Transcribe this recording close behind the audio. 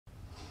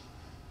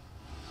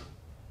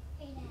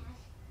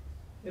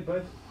Hey,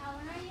 bud. How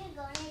long are you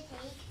going to take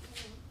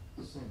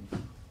me? Soon.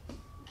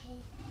 Okay.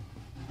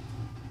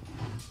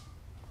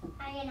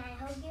 Can I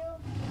help you?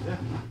 Yeah.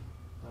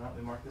 Why don't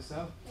we mark this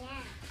out?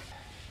 Yeah.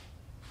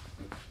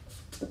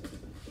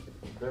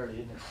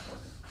 Dirty, isn't it?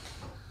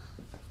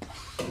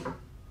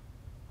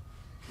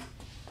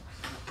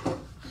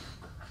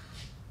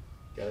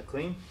 Got it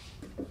clean?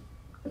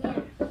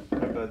 Yeah.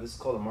 Alright, bud, this is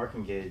called a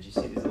marking gauge. You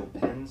see these little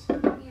pins? Yeah.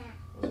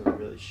 Those are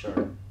really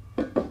sharp.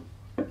 So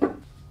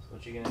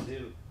what you're gonna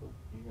do,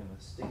 you're gonna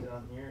stick it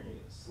on here and you're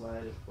gonna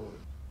slide it forward.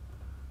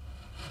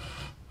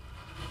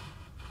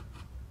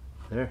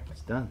 There,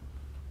 it's done.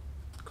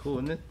 Cool,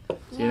 isn't it?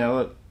 See, now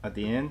look, at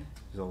the end,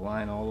 there's a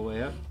line all the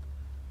way up,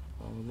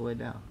 all the way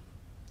down.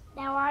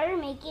 Now why are you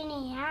making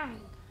a hand?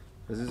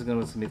 Because this is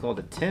gonna be called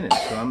a tenon.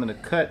 So I'm gonna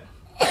cut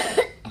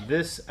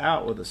this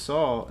out with a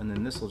saw, and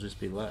then this will just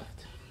be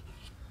left.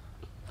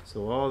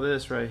 So all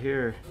this right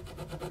here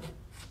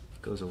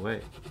goes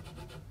away,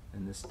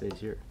 and this stays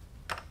here.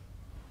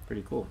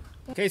 Pretty cool.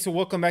 Okay, so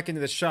welcome back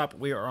into the shop.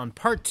 We are on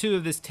part 2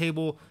 of this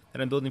table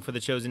that I'm building for The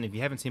Chosen. If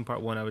you haven't seen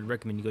part 1, I would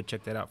recommend you go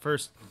check that out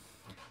first.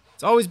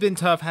 It's always been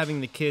tough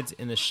having the kids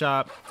in the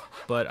shop,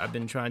 but I've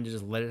been trying to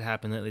just let it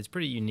happen lately. It's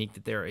pretty unique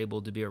that they're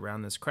able to be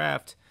around this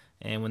craft,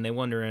 and when they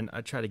wander in, I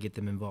try to get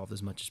them involved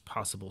as much as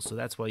possible. So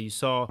that's why you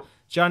saw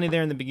Johnny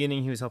there in the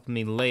beginning. He was helping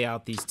me lay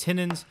out these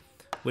tenons,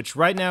 which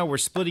right now we're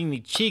splitting the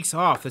cheeks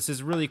off. This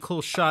is a really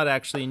cool shot,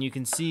 actually, and you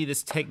can see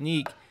this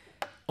technique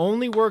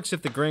only works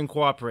if the grain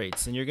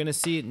cooperates, and you're going to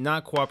see it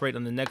not cooperate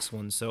on the next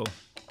one. So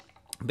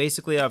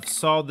basically, I've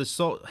sawed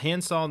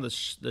hand sawed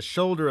the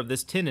shoulder of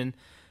this tenon,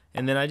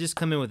 and then I just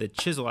come in with a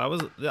chisel. I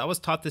was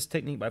taught this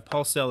technique by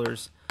Paul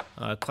Sellers,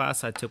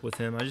 class I took with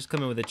him. I just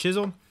come in with a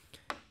chisel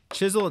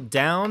it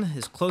down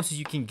as close as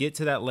you can get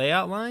to that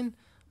layout line,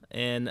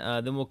 and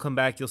then we'll come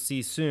back, you'll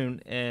see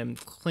soon, and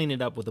clean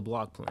it up with a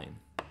block plane.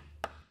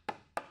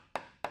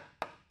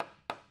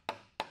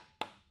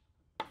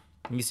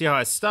 And you see how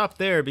I stopped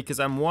there because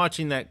I'm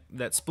watching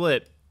that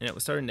split, and it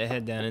was starting to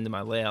head down into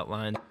my layout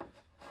line.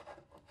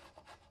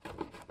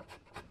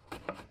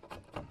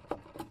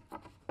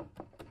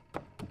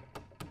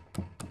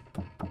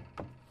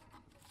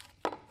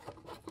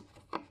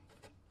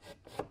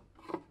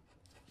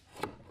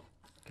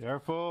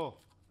 Careful.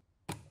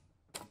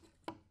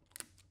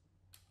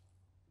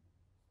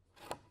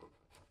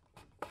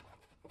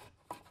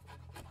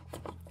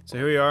 So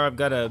here we are. I've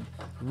got a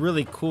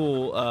really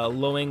cool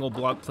low-angle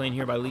block plane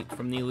here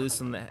from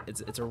Neilus.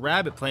 It's a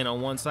rabbet plane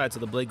on one side, so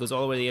the blade goes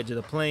all the way to the edge of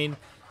the plane,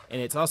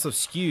 and it's also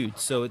skewed,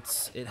 so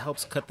it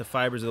helps cut the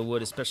fibers of the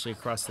wood, especially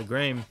across the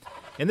grain.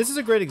 And this is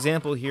a great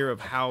example here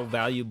of how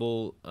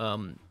valuable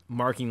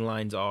marking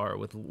lines are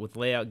with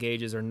layout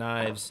gauges or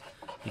knives,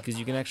 because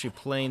you can actually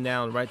plane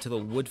down right to the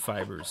wood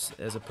fibers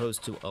as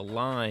opposed to a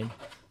line,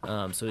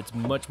 so it's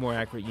much more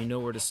accurate. You know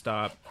where to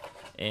stop.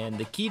 And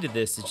the key to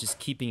this is just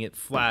keeping it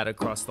flat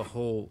across the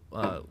whole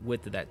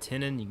width of that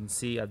tenon. You can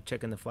see I'm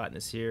checking the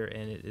flatness here,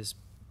 and it is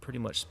pretty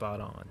much spot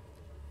on.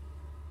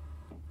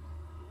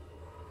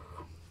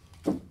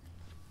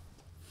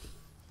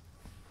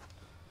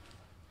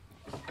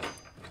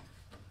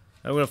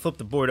 I'm going to flip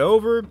the board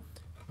over,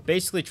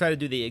 basically try to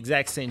do the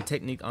exact same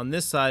technique on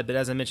this side, but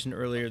as I mentioned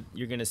earlier,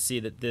 you're going to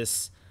see that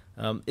this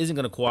isn't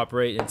going to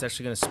cooperate, and it's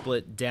actually going to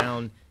split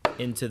down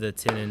into the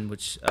tenon,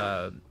 which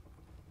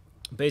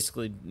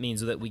basically means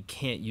that we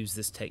can't use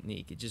this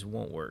technique. It just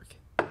won't work.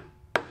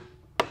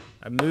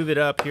 I move it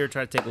up here,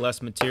 try to take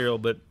less material,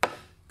 but I'm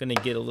going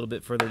to get a little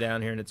bit further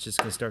down here, and it's just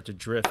going to start to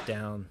drift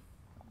down.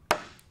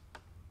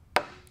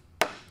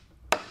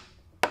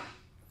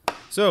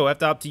 So I have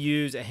to opt to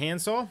use a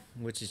handsaw,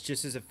 which is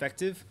just as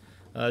effective.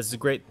 This is a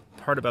great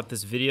part about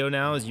this video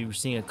now, is you're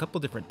seeing a couple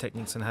different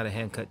techniques on how to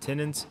hand cut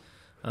tenons.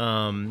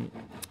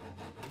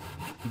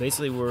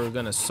 Basically, we're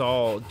going to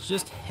saw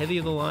just heavy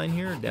of the line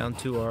here down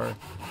to our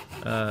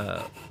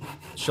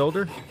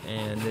shoulder,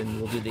 and then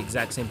we'll do the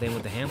exact same thing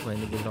with the hand plane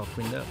to get it all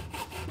cleaned up.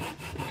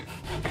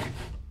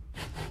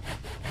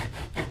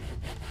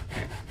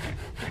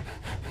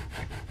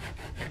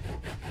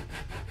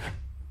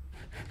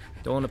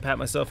 Don't want to pat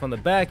myself on the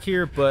back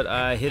here, but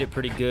I hit it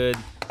pretty good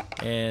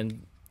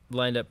and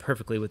lined up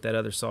perfectly with that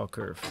other saw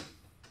curve.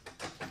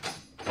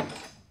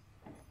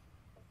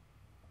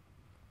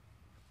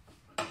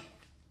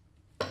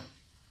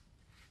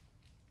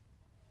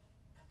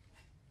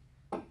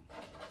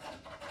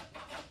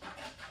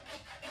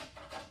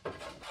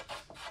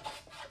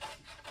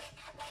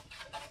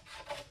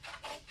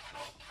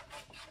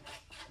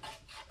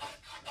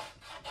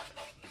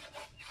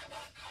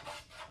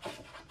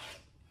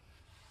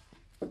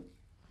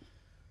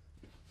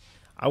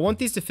 I want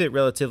these to fit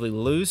relatively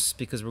loose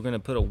because we're going to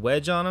put a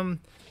wedge on them.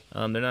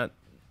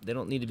 They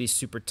don't need to be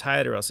super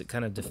tight, or else it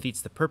kind of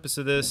defeats the purpose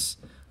of this.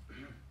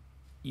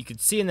 You could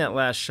see in that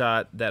last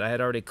shot that I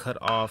had already cut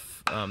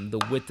off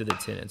the width of the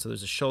tenon. So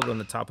there's a shoulder on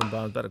the top and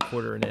bottom, about a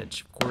quarter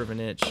of an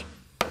inch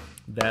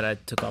that I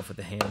took off with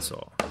the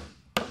handsaw.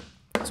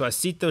 So I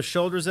seat those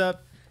shoulders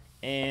up,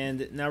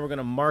 and now we're going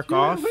to mark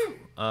off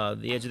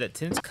the edge of that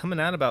tenon. It's coming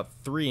out about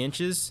 3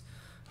 inches.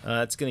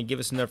 It's going to give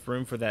us enough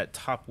room for that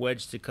top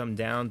wedge to come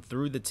down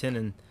through the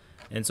tenon.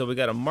 And so we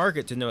got to mark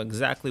it to know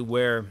exactly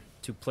where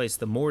to place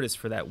the mortise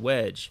for that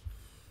wedge.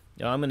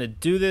 Now I'm going to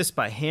do this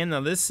by hand.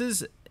 Now this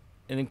is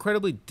an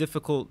incredibly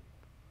difficult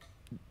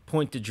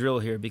point to drill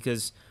here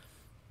because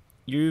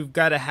you've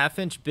got a 1/2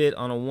 inch bit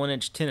on a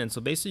 1-inch tenon.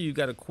 So basically you've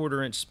got a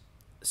 1/4 inch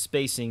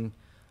spacing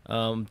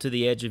to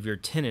the edge of your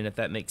tenon, if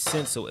that makes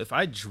sense. So if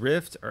I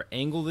drift or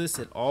angle this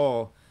at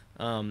all,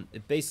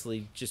 it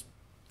basically just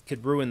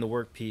could ruin the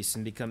workpiece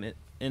and become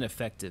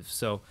ineffective.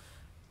 So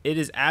it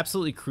is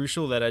absolutely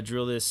crucial that I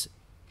drill this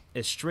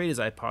as straight as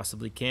I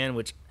possibly can,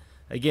 which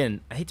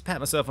again, I hate to pat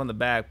myself on the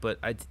back, but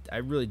I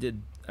really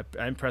did.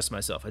 I impressed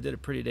myself. I did a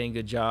pretty dang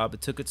good job. I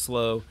took it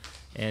slow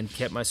and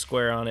kept my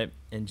square on it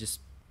and just,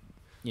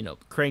 you know,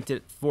 cranked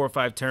it 4 or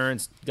 5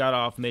 turns, got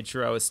off, made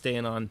sure I was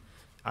staying on,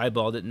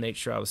 eyeballed it and made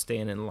sure I was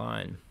staying in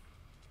line.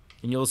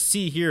 And you'll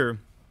see here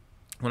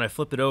when I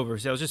flip it over,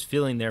 see I was just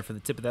feeling there for the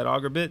tip of that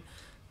auger bit.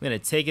 I'm going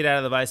to take it out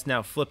of the vise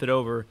now, flip it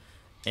over,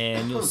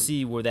 and you'll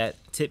see where that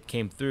tip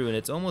came through, and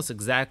it's almost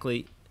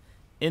exactly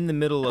in the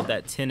middle of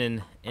that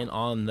tenon and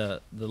on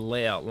the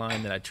layout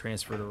line that I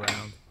transferred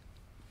around.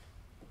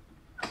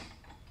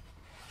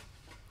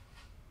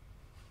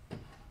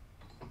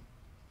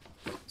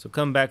 So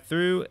come back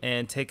through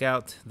and take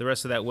out the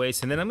rest of that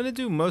waste, and then I'm going to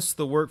do most of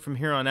the work from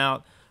here on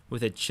out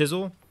with a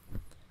chisel.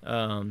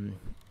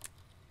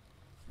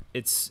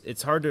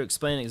 It's hard to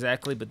explain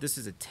exactly, but this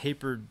is a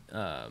tapered,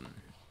 not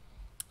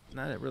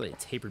really a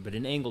tapered, but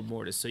an angled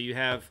mortise. So you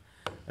have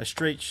a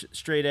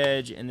straight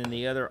edge, and then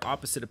the other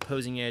opposite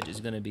opposing edge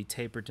is going to be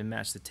tapered to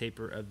match the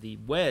taper of the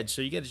wedge.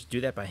 So you got to just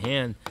do that by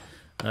hand,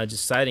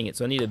 just sighting it.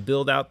 So I need to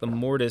build out the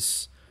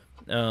mortise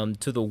to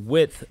the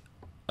width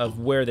of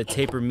where the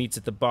taper meets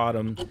at the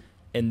bottom,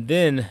 and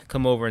then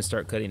come over and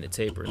start cutting the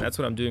taper. And that's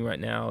what I'm doing right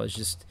now.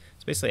 It's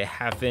basically a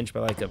 1/2 inch by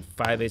like a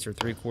 5/8 or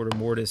 3/4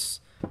 mortise,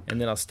 and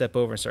then I'll step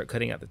over and start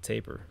cutting out the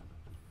taper.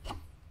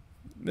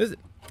 There's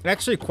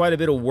actually quite a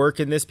bit of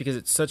work in this because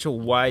it's such a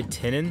wide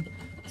tenon.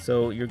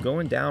 So you're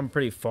going down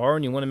pretty far,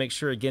 and you want to make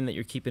sure again that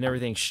you're keeping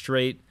everything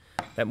straight.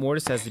 That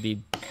mortise has to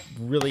be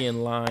really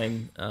in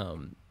line.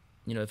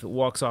 You know, if it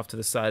walks off to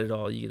the side at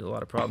all, you get a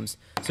lot of problems.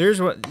 So here's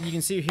what you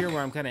can see here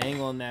where I'm kind of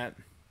angling that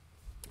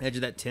edge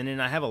of that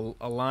tenon. I have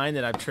a line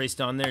that I've traced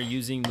on there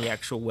using the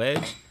actual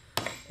wedge,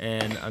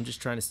 and I'm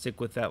just trying to stick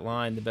with that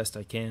line the best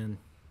I can.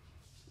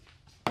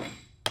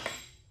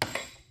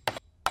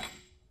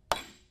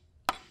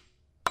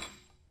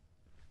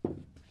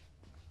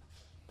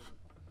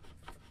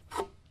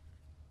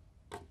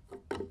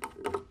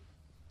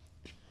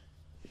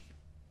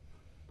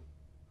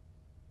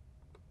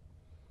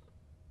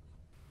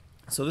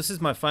 So this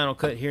is my final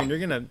cut here, and you're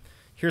going to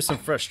hear some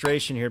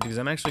frustration here because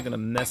I'm actually going to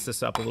mess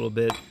this up a little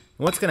bit. And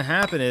what's going to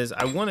happen is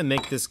I want to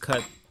make this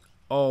cut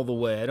all the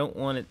way. I don't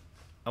want it,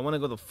 I want to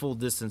go the full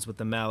distance with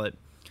the mallet.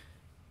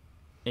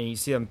 And you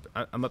see I'm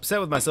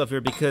upset with myself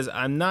here because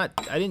I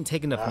didn't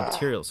take enough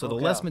material. So the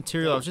less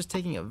material, I was just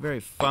taking a very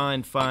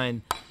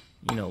fine,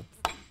 you know,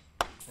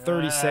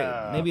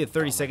 30-second, maybe a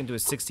 32nd to a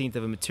 16th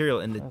of a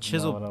material, and the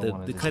chisel,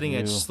 the cutting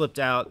edge slipped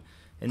out,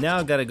 and now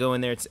I've got to go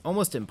in there. It's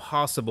almost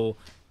impossible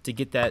to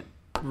get that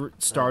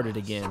started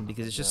again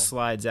because it just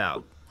slides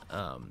out.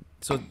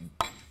 So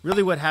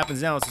really what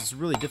happens now is it's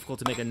really difficult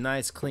to make a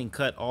nice clean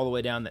cut all the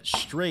way down that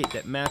straight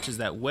that matches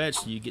that wedge,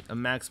 so you get a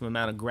maximum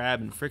amount of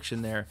grab and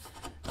friction there.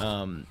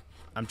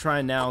 I'm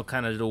trying now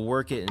kind of to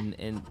work it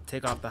and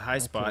take off the high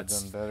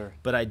spots,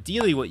 but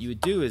ideally what you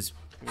would do is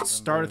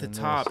start at the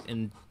top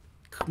and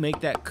make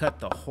that cut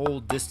the whole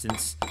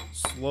distance,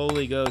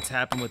 slowly go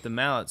tapping with the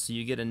mallet so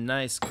you get a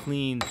nice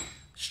clean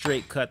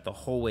straight cut the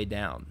whole way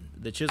down.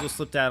 The chisel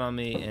slipped out on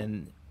me,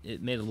 and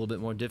it made it a little bit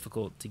more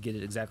difficult to get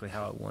it exactly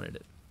how I wanted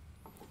it.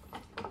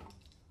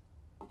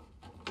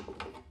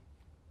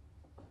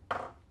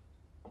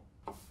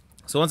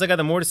 So once I got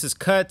the mortises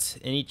cut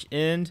in each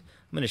end,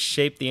 I'm going to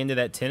shape the end of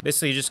that tenon.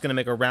 Basically, you're just going to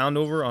make a round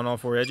over on all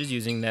 4 edges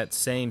using that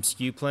same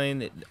skew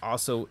plane. It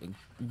also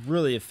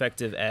really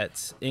effective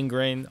at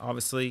ingrain,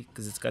 obviously,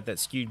 because it's got that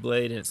skewed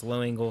blade and it's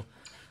low angle,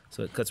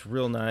 so it cuts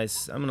real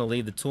nice. I'm going to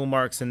leave the tool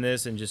marks in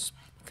this and just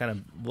kind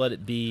of let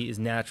it be as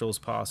natural as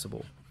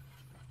possible.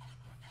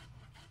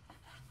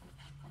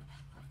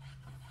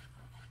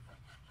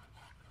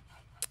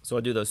 So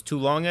I do those 2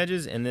 long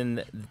edges, and then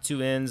the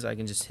 2 ends I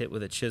can just hit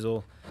with a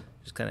chisel,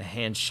 just kind of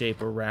hand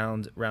shape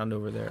around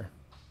over there.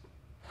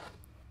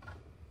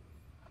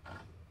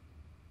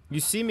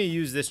 You see me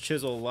use this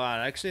chisel a lot.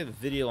 I actually have a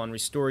video on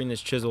restoring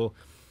this chisel.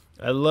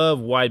 I love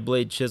wide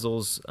blade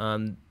chisels.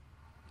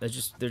 They're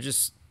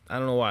just I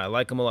don't know why I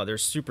like them a lot. They're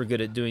super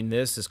good at doing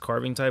this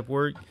carving type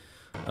work,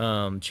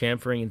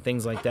 chamfering and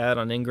things like that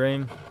on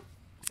ingrain.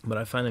 But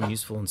I find them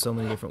useful in so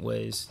many different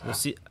ways.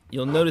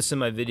 You'll notice in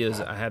my videos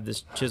that I have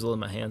this chisel in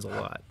my hands a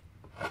lot.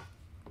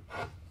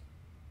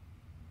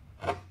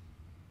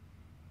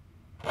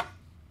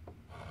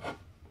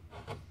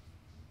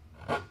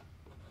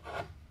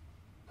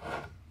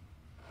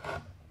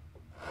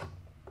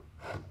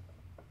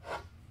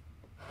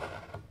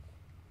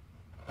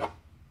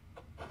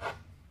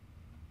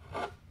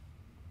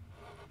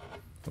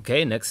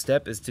 Okay, next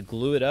step is to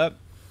glue it up.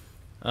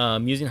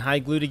 Using high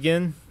glued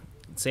again.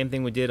 Same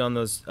thing we did on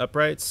those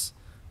uprights.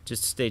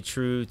 Just to stay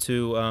true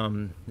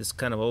to this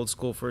kind of old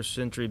school first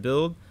century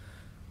build.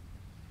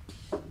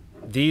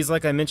 These,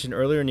 like I mentioned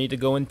earlier, need to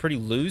go in pretty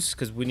loose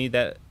because we need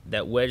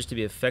that wedge to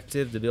be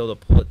effective to be able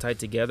to pull it tight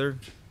together.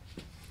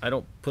 I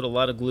don't put a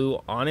lot of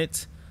glue on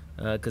it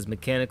because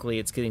mechanically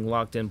it's getting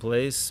locked in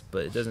place,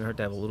 but it doesn't hurt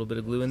to have a little bit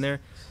of glue in there.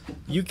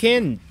 You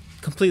can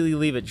completely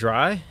leave it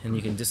dry and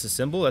you can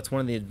disassemble. That's one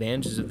of the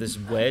advantages of this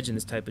wedge and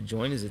this type of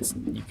joint is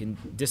you can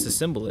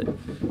disassemble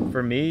it.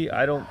 For me,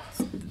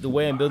 the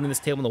way I'm building this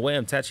table and the way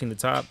I'm attaching the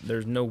top,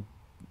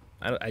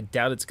 I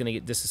doubt it's going to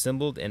get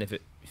disassembled, and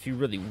if you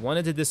really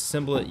wanted to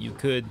disassemble it, you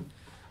could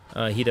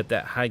heat up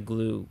that high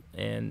glue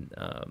and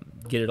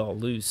get it all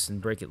loose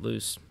and break it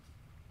loose.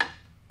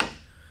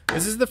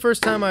 This is the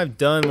first time I've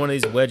done one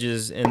of these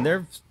wedges,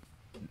 and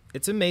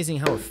it's amazing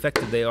how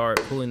effective they are at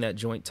pulling that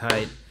joint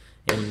tight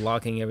and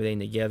locking everything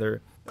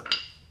together.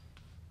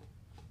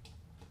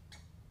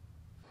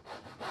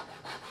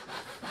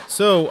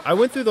 So I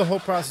went through the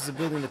whole process of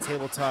building the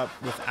tabletop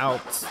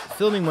without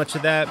filming much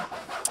of that.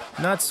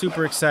 Not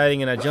super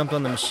exciting, and I jumped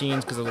on the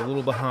machines because I was a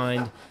little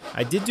behind.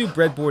 I did do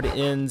breadboard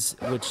ends,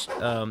 which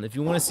if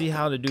you want to see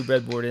how to do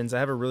breadboard ends, I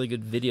have a really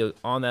good video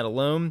on that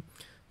alone.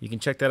 You can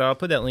check that out. I'll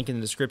put that link in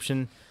the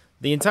description.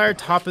 The entire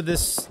top of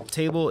this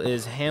table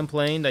is hand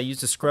planed. I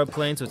used a scrub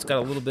plane, so it's got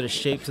a little bit of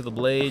shape to the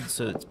blade,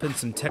 so it's putting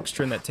some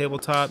texture in that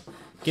tabletop,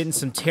 getting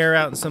some tear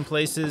out in some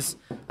places,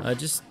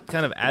 just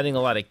kind of adding a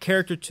lot of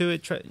character to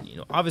it.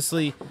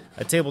 Obviously,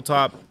 a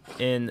tabletop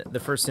in the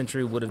first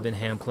century would have been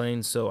hand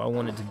planed, so I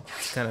wanted to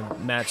kind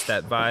of match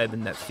that vibe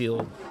and that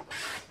feel.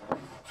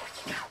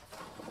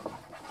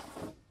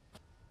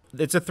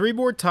 It's a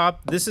 3-board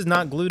top. This is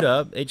not glued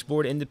up. Each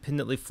board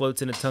independently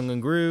floats in a tongue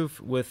and groove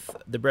with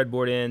the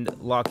breadboard end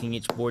locking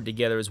each board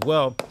together as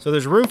well. So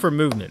there's room for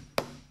movement.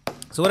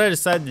 So what I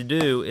decided to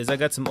do is I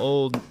got some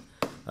old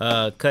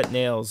cut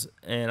nails,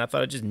 and I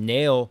thought I'd just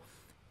nail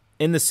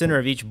in the center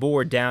of each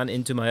board down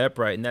into my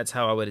upright, and that's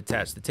how I would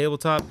attach the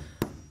tabletop.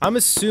 I'm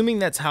assuming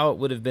that's how it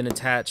would have been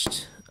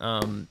attached,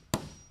 in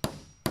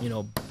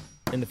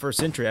the first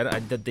century.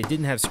 They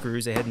didn't have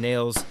screws, they had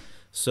nails,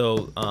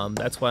 so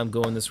that's why I'm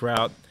going this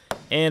route.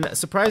 And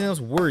surprisingly, I was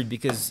worried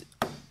because,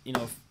 you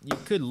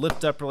could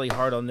lift up really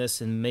hard on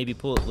this and maybe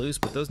pull it loose,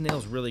 but those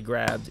nails really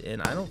grabbed,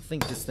 and I don't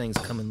think this thing's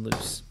coming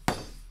loose.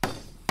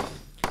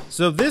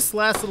 So this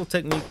last little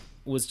technique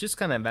was just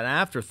kind of an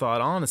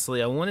afterthought,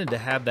 honestly. I wanted to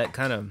have that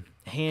kind of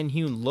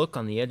hand-hewn look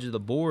on the edge of the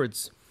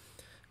boards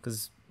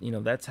because,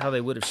 that's how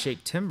they would have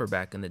shaped timber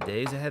back in the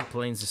days. They had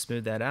planes to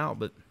smooth that out,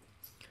 but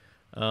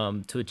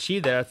to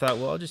achieve that, I thought,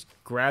 well, I'll just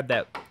grab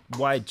that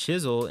wide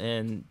chisel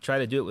and try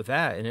to do it with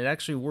that, and it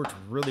actually worked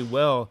really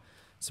well,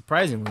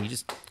 surprisingly.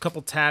 Just a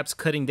couple taps,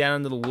 cutting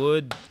down into the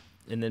wood,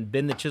 and then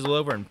bend the chisel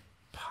over and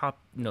pop,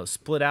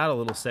 split out a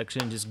little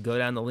section and just go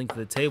down the length of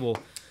the table.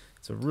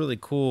 It's a really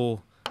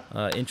cool,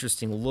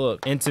 interesting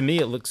look, and to me,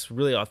 it looks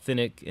really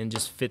authentic and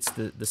just fits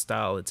the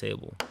style of the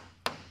table.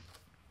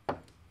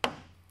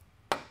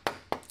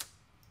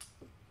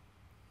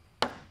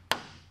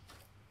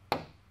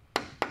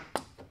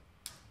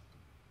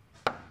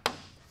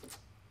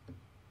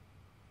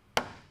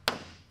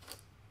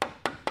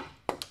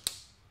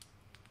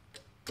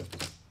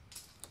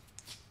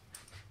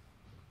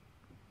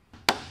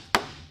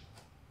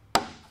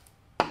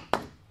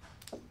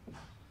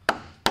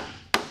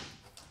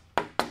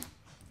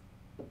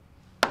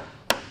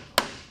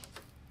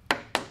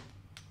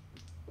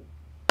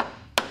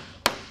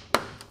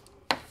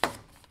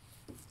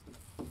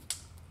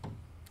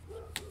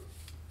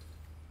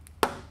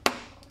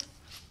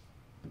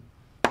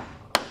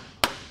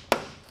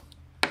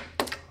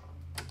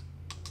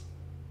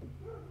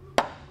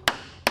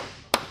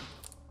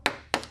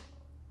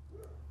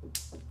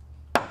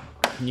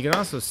 And you can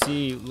also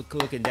see,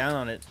 looking down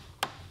on it,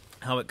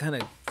 how it kind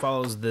of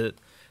follows the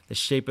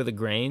shape of the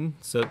grain.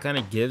 So it kind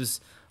of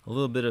gives a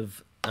little bit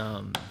of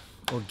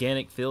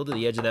organic feel to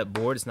the edge of that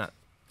board. It's not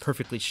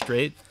perfectly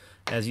straight.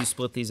 As you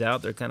split these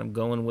out, they're kind of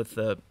going with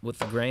the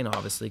grain,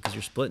 obviously, because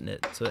you're splitting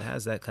it. So it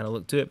has that kind of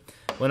look to it.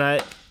 When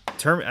I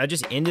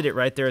just ended it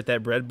right there at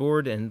that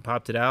breadboard and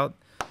popped it out.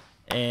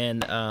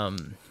 And,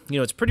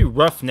 it's pretty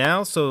rough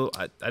now, so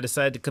I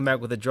decided to come back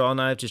with a draw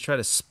knife, just try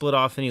to split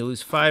off any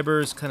loose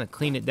fibers, kind of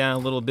clean it down a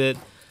little bit,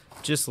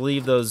 just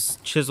leave those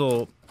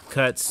chisel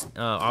cuts.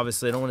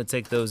 Obviously, I don't want to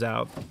take those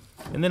out.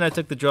 And then I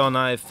took the draw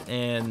knife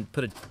and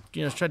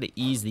tried to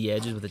ease the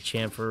edges with a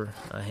chamfer,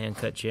 a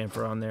hand-cut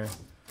chamfer on there.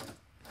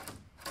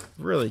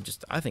 Really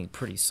just, I think,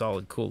 pretty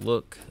solid, cool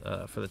look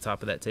for the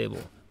top of that table.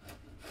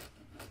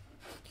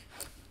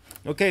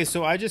 Okay,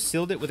 so I just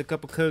sealed it with a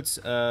couple coats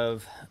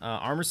of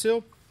armor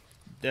seal.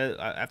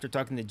 After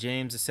talking to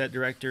James, the set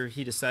director,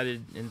 he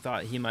decided and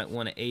thought he might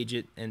want to age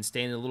it and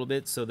stain it a little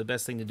bit. So the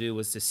best thing to do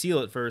was to seal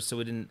it first so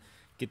we didn't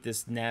get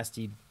this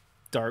nasty,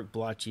 dark,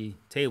 blotchy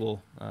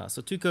table.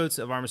 So 2 coats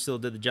of armor seal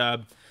did the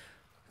job.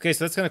 Okay,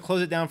 so that's going to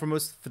close it down for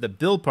the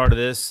build part of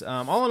this.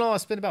 All in all, I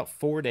spent about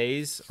 4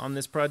 days on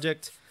this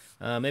project.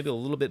 maybe a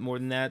little bit more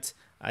than that.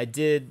 I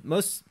did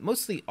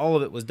mostly all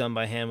of it was done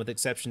by hand, with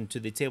exception to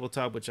the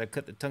tabletop, which I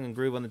cut the tongue and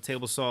groove on the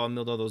table saw and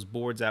milled all those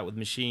boards out with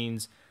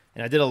machines.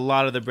 And I did a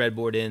lot of the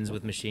breadboard ends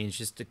with machines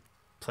just to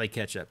play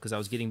catch up, because I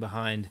was getting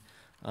behind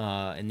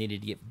and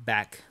needed to get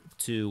back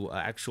to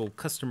actual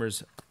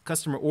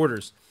customer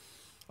orders.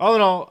 All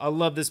in all, I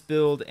love this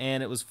build,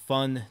 and it was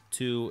fun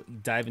to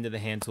dive into the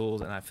hand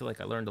tools, and I feel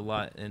like I learned a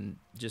lot and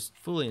just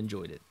fully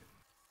enjoyed it.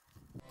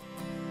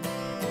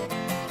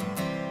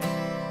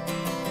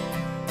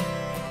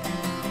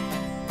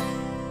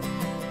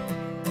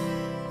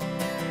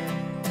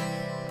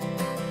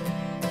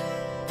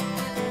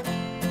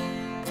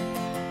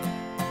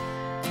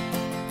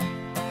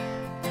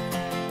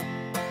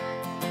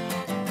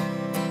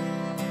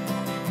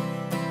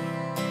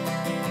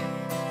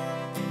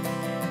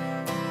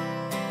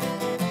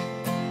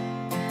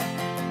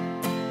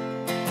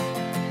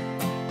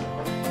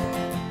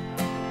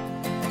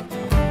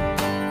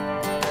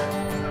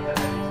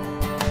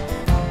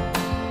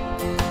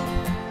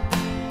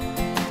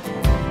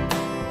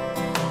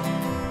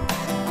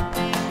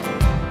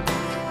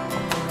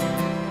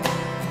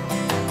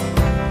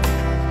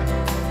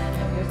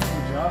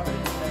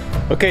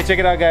 Okay, check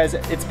it out, guys.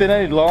 It's been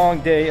a long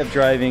day of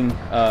driving.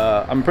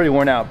 I'm pretty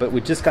worn out, but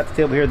we just got the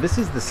table here. This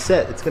is the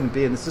set it's gonna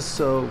be, and this is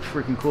so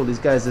freaking cool. These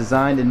guys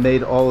designed and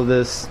made all of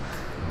this,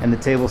 and the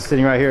table's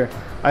sitting right here.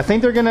 I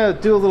think they're gonna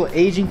do a little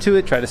aging to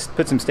it, try to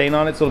put some stain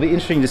on it, so it'll be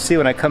interesting to see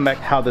when I come back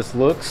how this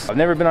looks. I've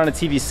never been on a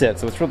TV set,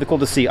 so it's really cool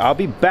to see. I'll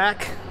be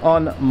back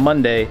on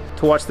Monday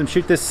to watch them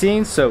shoot this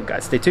scene, so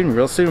guys, stay tuned.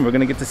 Real soon, we're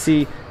gonna get to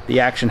see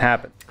the action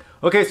happen.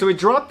 Okay, so we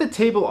dropped the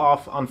table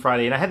off on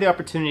Friday, and I had the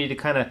opportunity to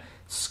kind of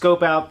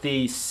scope out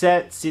the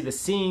set, see the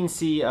scene,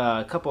 see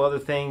a couple other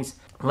things.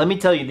 Let me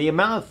tell you, the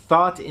amount of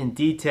thought and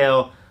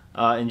detail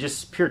and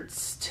just pure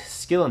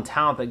skill and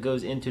talent that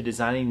goes into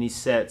designing these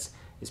sets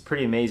is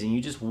pretty amazing.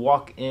 You just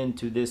walk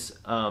into this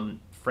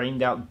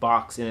framed out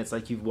box, and it's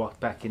like you've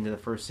walked back into the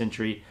first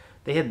century.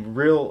 They had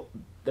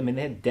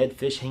they had dead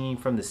fish hanging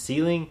from the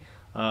ceiling,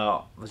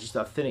 just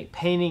authentic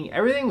painting.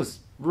 Everything was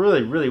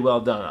really, really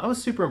well done. I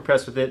was super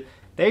impressed with it.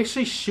 They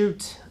actually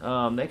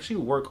they actually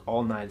work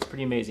all night. It's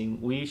pretty amazing.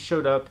 We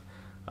showed up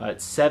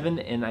at 7,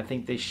 and I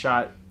think they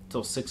shot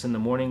till 6 in the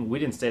morning. We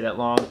didn't stay that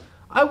long.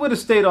 I would have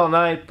stayed all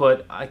night,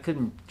 but I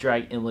couldn't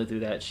drag Emily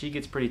through that. She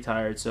gets pretty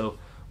tired, so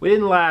we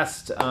didn't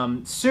last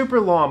super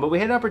long, but we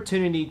had an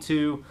opportunity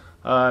to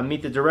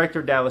meet the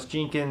director, Dallas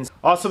Jenkins.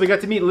 Also, we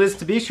got to meet Liz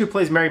Tabish, who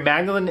plays Mary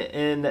Magdalene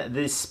in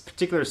this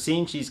particular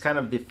scene. She's kind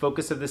of the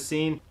focus of the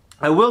scene.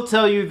 I will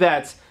tell you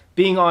that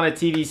being on a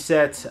TV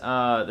set,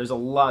 there's a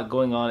lot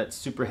going on. It's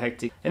super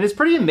hectic, and it's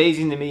pretty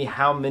amazing to me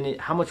how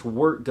much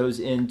work goes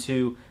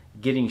into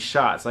getting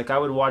shots. Like, I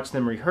would watch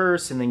them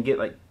rehearse and then get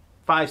like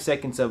 5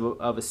 seconds of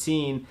a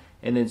scene,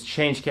 and then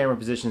change camera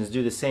positions,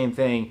 do the same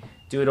thing,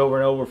 do it over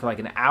and over for like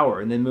an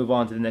hour, and then move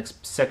on to the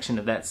next section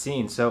of that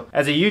scene. So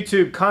as a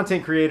YouTube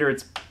content creator,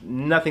 it's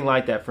nothing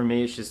like that for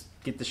me. It's just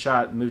get the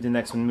shot, move to the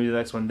next one, move to the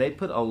next one. They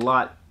put a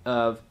lot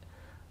of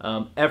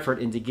effort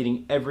into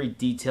getting every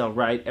detail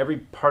right, every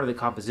part of the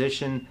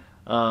composition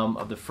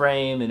of the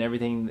frame and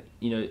everything.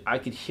 You know,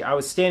 I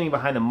was standing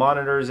behind the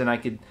monitors, and I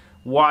could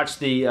watch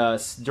the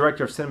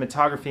director of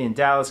cinematography in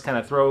Dallas kind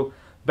of throw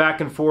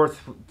back and forth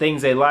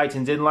things they liked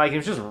and didn't like. It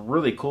was just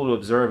really cool to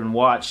observe and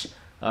watch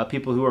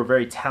people who are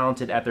very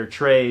talented at their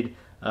trade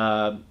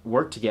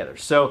work together.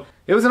 So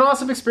it was an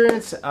awesome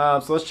experience.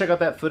 So let's check out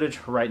that footage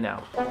right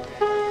now.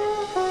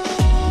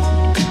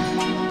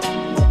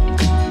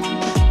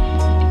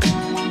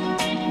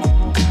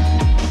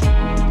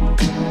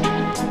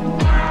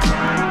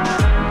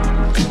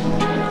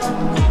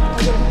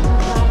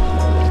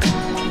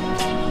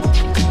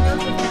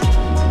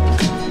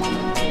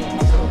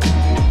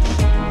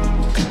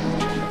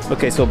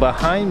 Okay, so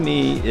behind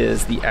me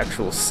is the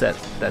actual set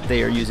that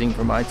they are using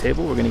for my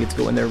table. We're gonna get to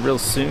go in there real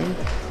soon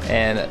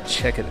and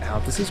check it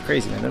out. This is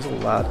crazy, man. There's a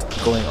lot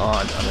going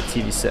on a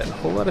TV set. A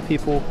whole lot of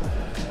people,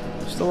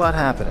 just a lot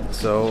happening.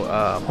 So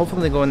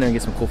hopefully they go in there and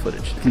get some cool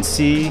footage. You can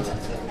see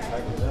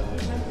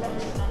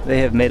they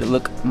have made it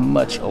look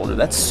much older.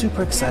 That's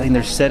super exciting.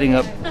 They're setting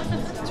up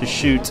to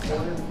shoot.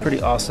 Pretty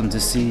awesome to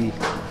see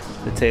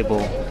the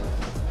table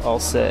all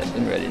set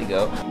and ready to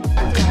go.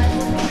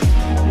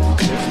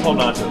 Hold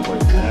on to it for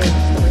you.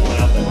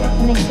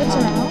 Can they switch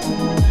it out?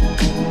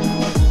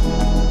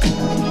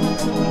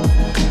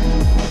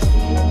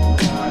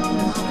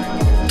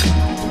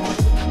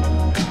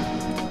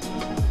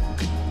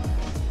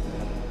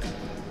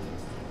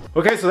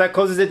 Okay, so that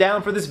closes it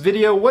down for this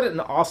video. What an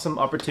awesome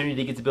opportunity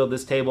to get to build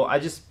this table. I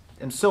just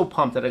am so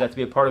pumped that I got to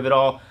be a part of it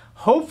all.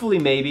 Hopefully,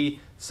 maybe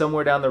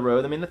somewhere down the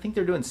road. I mean, I think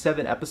they're doing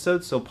 7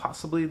 episodes, so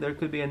possibly there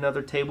could be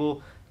another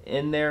table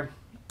in there.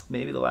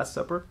 Maybe The Last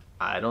Supper.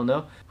 I don't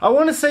know. I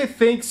want to say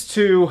thanks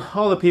to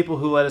all the people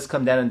who let us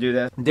come down and do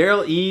that.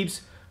 Daryl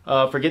Eves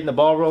for getting the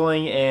ball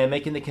rolling and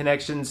making the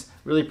connections.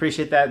 Really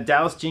appreciate that.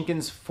 Dallas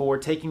Jenkins for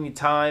taking the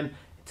time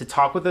to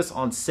talk with us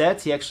on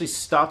set. He actually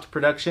stopped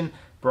production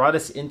brought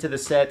us into the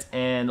set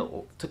and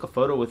took a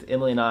photo with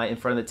Emily and I in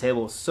front of the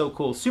table. So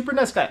cool. Super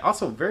nice guy.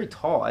 Also very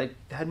tall. I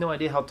had no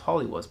idea how tall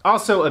he was.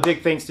 Also, a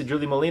big thanks to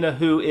Julie Molina,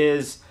 who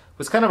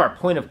was kind of our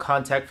point of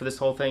contact for this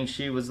whole thing.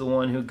 She was the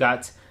one who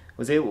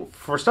was able,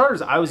 for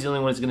starters, I was the only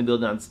one who's going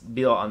to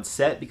be on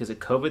set because of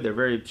COVID. They're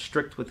very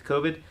strict with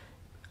COVID.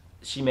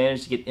 She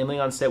managed to get Emily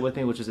on set with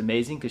me, which was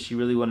amazing because she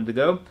really wanted to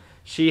go.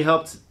 She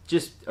helped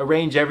just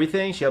arrange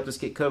everything. She helped us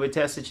get COVID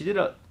tested. She did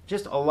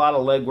just a lot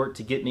of legwork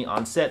to get me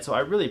on set. So I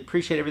really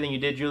appreciate everything you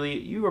did, Julie.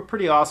 You were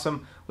pretty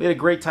awesome. We had a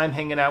great time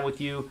hanging out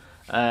with you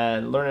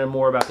and learning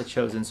more about The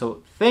Chosen.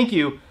 So thank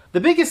you. The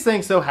biggest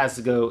thanks, though, has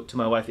to go to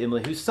my wife,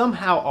 Emily, who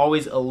somehow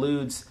always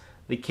eludes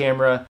the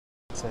camera.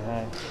 Say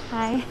hi.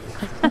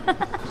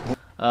 Hi.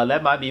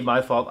 That might be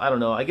my fault. I don't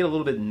know. I get a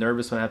little bit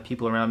nervous when I have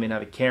people around me and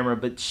have a camera,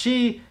 but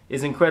she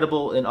is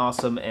incredible and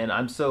awesome, and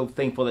I'm so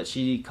thankful that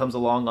she comes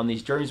along on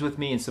these journeys with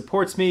me and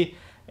supports me.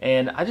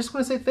 And I just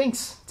want to say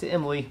thanks to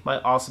Emily, my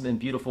awesome and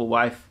beautiful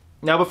wife.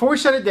 Now, before we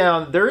shut it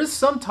down, there is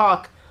some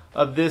talk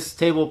of this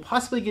table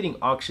possibly getting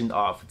auctioned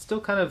off. It's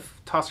still kind of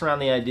tossed around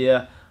the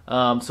idea.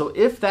 So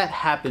if that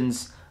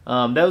happens,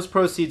 those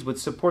proceeds would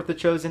support The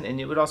Chosen,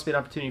 and it would also be an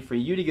opportunity for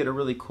you to get a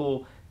really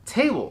cool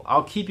table.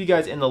 I'll keep you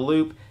guys in the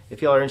loop.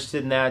 If y'all are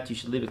interested in that, you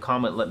should leave a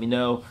comment and let me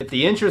know. If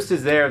the interest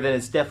is there, then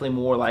it's definitely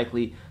more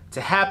likely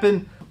to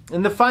happen.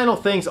 And the final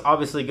thanks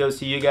obviously goes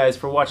to you guys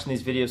for watching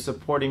these videos,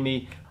 supporting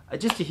me.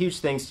 Just a huge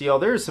thanks to y'all.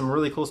 There is some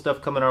really cool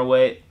stuff coming our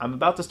way. I'm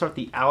about to start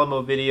the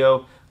Alamo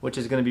video, which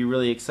is going to be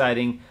really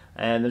exciting.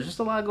 And there's just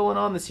a lot going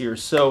on this year.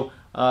 So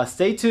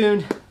stay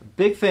tuned.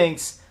 Big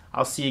thanks.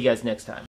 I'll see you guys next time.